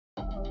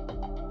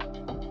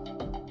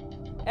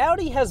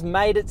Audi has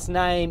made its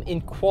name in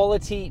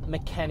quality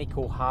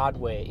mechanical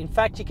hardware. In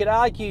fact, you could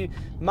argue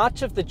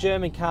much of the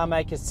German car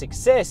maker's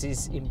success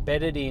is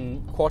embedded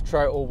in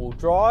quattro all-wheel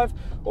drive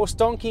or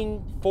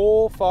stonking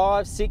 4,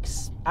 5,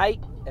 6, 8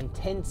 and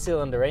 10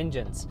 cylinder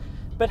engines.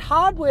 But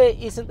hardware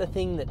isn't the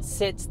thing that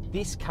sets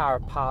this car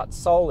apart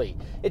solely.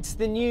 It's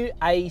the new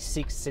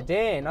A6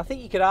 sedan. I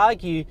think you could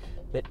argue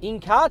that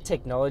in-car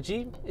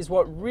technology is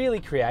what really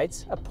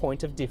creates a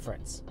point of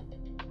difference.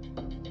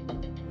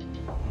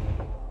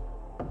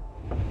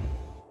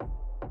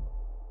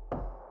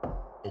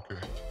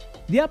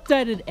 The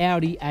updated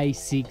Audi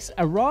A6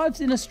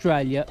 arrives in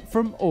Australia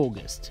from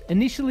August,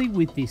 initially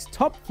with this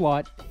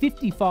top-flight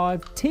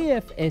 55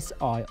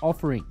 TFSI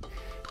offering.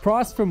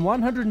 Priced from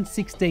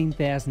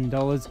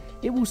 $116,000,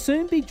 it will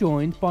soon be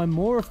joined by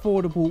more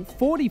affordable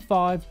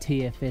 45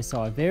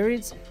 TFSI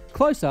variants,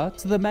 closer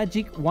to the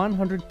magic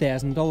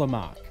 $100,000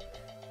 mark.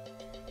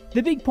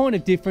 The big point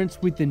of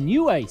difference with the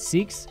new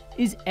A6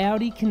 is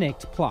Audi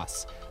Connect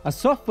Plus, a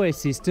software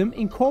system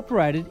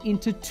incorporated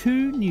into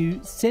 2 new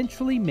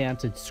centrally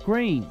mounted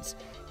screens.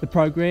 The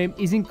program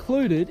is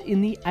included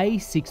in the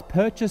A6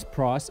 purchase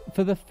price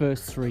for the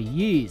first 3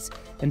 years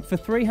and for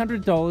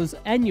 $300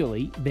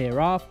 annually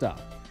thereafter.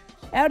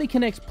 Audi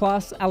Connect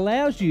Plus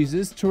allows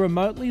users to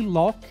remotely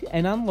lock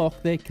and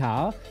unlock their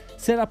car,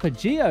 set up a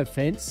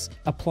geofence,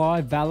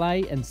 apply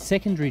valet and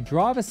secondary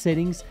driver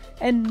settings,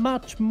 and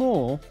much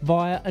more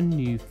via a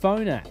new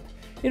phone app.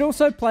 It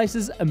also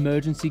places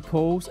emergency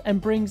calls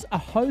and brings a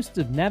host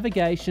of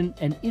navigation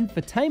and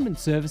infotainment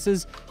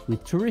services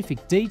with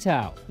terrific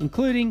detail,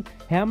 including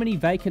how many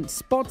vacant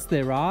spots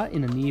there are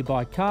in a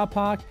nearby car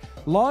park,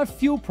 live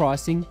fuel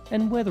pricing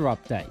and weather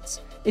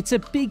updates. It's a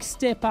big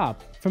step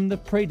up from the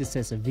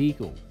predecessor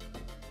vehicle.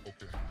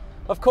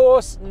 Of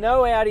course,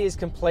 no Audi is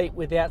complete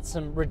without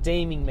some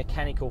redeeming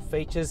mechanical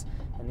features,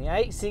 and the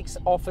A6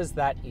 offers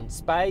that in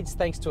spades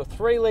thanks to a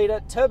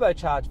 3-litre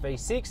turbocharged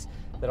V6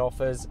 that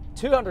offers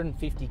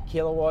 250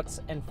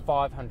 kilowatts and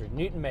 500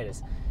 Newton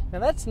meters. Now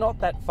that's not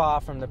that far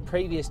from the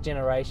previous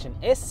generation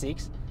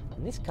S6,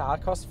 and this car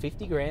costs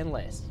 50 grand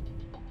less.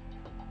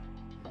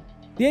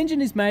 The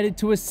engine is mated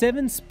to a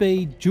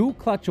 7-speed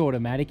dual-clutch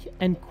automatic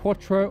and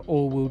quattro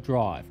all-wheel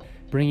drive,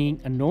 bringing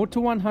a 0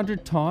 to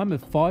 100 time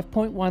of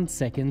 5.1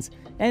 seconds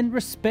and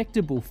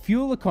respectable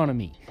fuel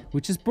economy,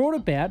 which is brought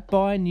about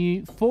by a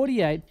new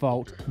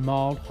 48-volt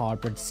mild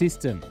hybrid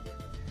system.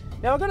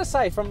 Now I've got to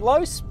say, from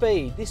low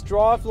speed, this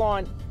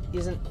driveline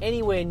isn't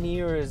anywhere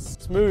near as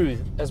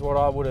smooth as what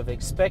I would have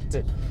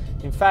expected.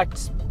 In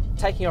fact,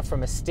 taking off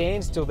from a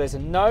standstill, there's a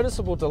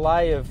noticeable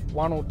delay of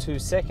 1 or 2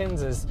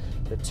 seconds as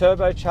the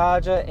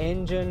turbocharger,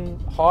 engine,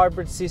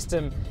 hybrid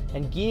system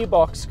and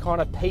gearbox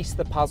kind of piece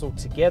the puzzle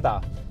together.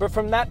 But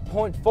from that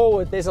point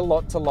forward, there's a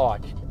lot to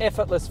like.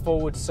 Effortless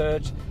forward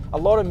surge, a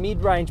lot of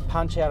mid-range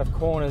punch out of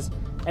corners,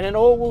 and an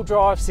all-wheel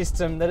drive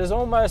system that is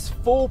almost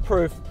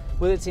foolproof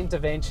with its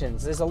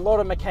interventions. There's a lot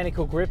of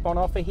mechanical grip on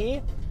offer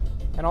here,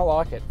 and I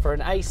like it. For an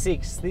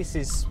A6, this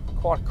is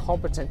quite a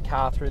competent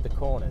car through the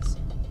corners.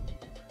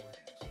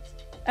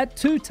 At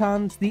 2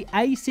 tonnes, the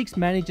A6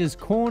 manages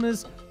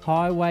corners,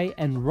 highway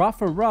and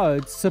rougher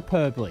roads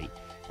superbly.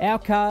 Our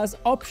car's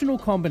optional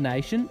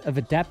combination of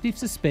adaptive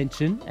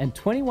suspension and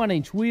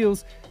 21-inch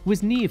wheels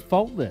was near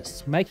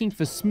faultless, making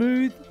for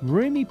smooth,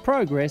 roomy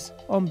progress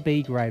on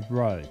B-grade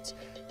roads.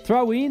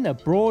 Throw in a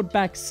broad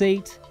back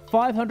seat,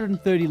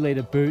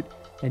 530-litre boot,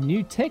 a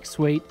new tech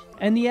suite,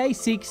 and the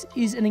A6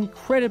 is an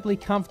incredibly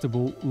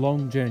comfortable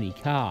long journey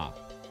car.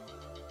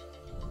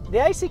 The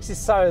A6 is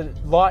so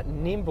light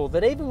and nimble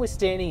that even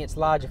withstanding its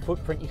larger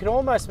footprint, you could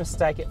almost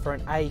mistake it for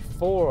an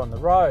A4 on the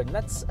road, and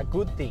that's a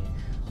good thing.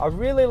 I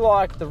really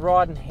like the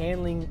ride and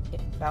handling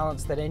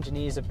balance that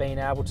engineers have been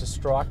able to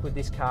strike with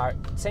this car.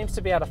 It seems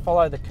to be able to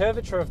follow the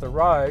curvature of the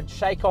road,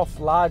 shake off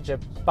larger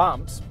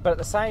bumps, but at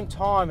the same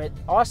time it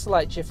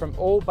isolates you from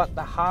all but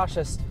the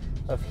harshest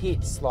of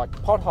hits like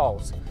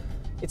potholes.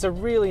 It's a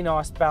really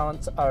nice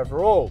balance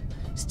overall.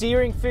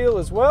 Steering feel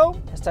as well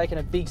has taken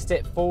a big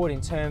step forward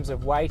in terms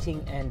of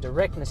weighting and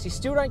directness. You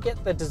still don't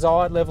get the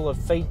desired level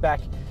of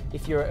feedback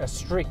if you're a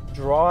strict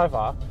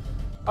driver.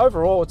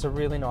 Overall, it's a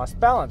really nice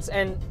balance.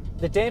 And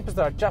the dampers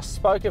that I just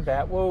spoke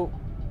about, well,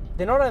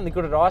 they're not only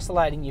good at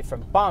isolating you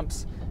from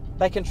bumps,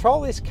 they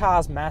control this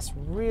car's mass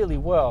really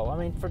well. I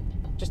mean, for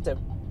just a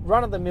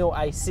run-of-the-mill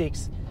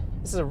A6,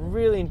 this is a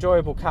really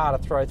enjoyable car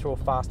to throw through a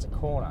faster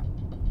corner.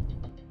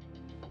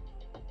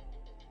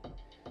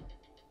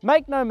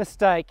 Make no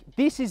mistake,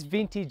 this is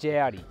vintage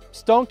Audi.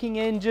 Stonking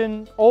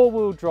engine,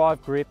 all-wheel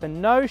drive grip,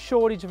 and no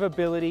shortage of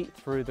ability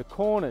through the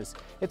corners.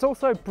 It's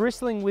also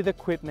bristling with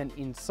equipment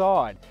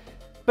inside.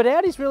 But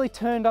Audi's really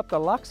turned up the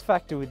lux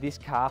factor with this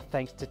car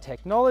thanks to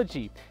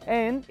technology,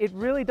 and it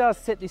really does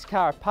set this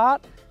car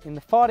apart in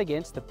the fight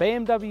against the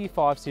BMW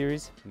 5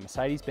 Series and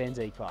Mercedes-Benz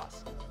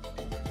E-Class.